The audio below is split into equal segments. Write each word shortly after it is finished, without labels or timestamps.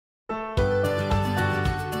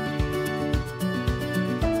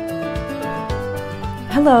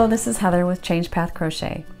Hello, this is Heather with Change Path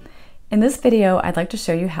Crochet. In this video, I'd like to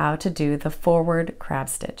show you how to do the forward crab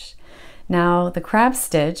stitch. Now, the crab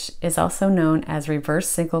stitch is also known as reverse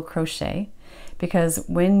single crochet because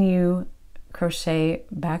when you crochet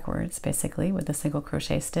backwards, basically, with a single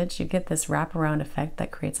crochet stitch, you get this wraparound effect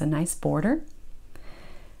that creates a nice border.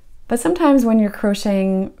 But sometimes when you're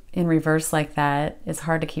crocheting in reverse like that, it's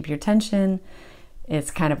hard to keep your tension.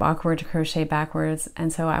 It's kind of awkward to crochet backwards,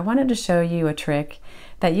 and so I wanted to show you a trick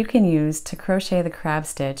that you can use to crochet the crab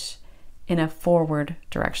stitch in a forward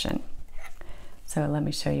direction. So let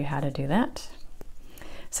me show you how to do that.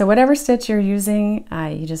 So whatever stitch you're using,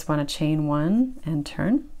 you just want to chain one and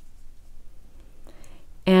turn.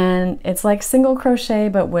 And it's like single crochet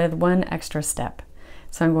but with one extra step.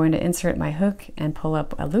 So I'm going to insert my hook and pull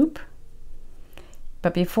up a loop.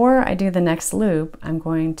 But before I do the next loop, I'm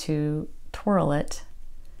going to twirl it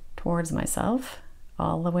towards myself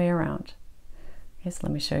all the way around. Okay, so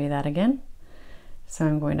let me show you that again. So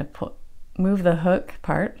I'm going to move the hook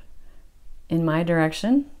part in my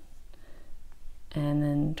direction and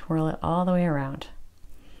then twirl it all the way around.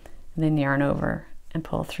 And then yarn over and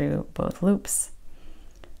pull through both loops.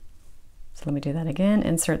 So let me do that again.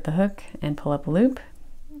 Insert the hook and pull up a loop.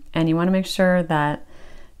 And you want to make sure that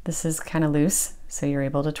this is kind of loose so you're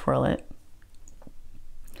able to twirl it.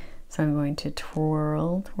 So I'm going to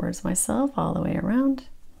twirl towards myself all the way around,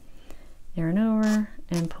 yarn over,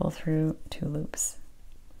 and pull through two loops.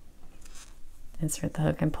 Insert the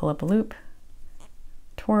hook and pull up a loop,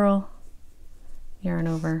 twirl, yarn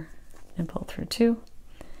over, and pull through two.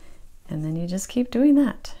 And then you just keep doing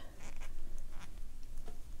that.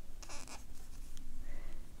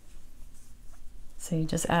 So you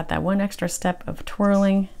just add that one extra step of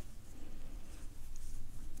twirling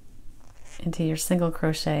into your single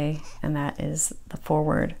crochet, and that is the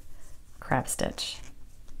forward crab stitch.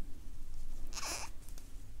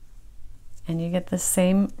 And you get the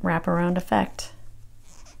same wraparound effect,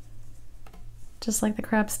 just like the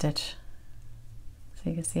crab stitch. So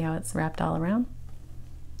you can see how it's wrapped all around.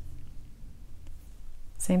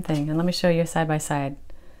 Same thing, and let me show you side by side.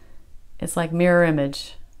 It's like mirror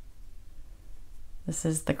image. This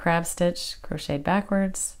is the crab stitch crocheted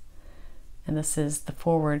backwards, and this is the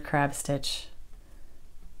forward crab stitch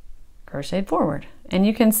crocheted forward. And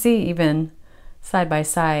you can see even side by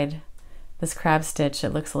side, this crab stitch, it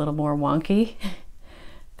looks a little more wonky.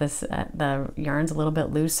 The yarn's a little bit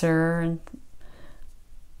looser,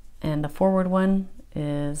 and the forward one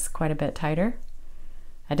is quite a bit tighter.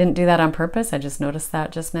 I didn't do that on purpose, I just noticed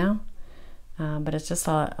that just now. But it's just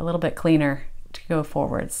a little bit cleaner to go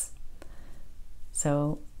forwards.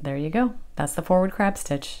 So there you go, that's the forward crab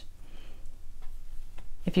stitch.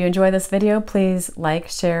 If you enjoy this video, please like,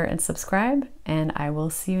 share, and subscribe, and I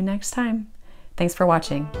will see you next time. Thanks for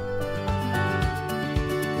watching.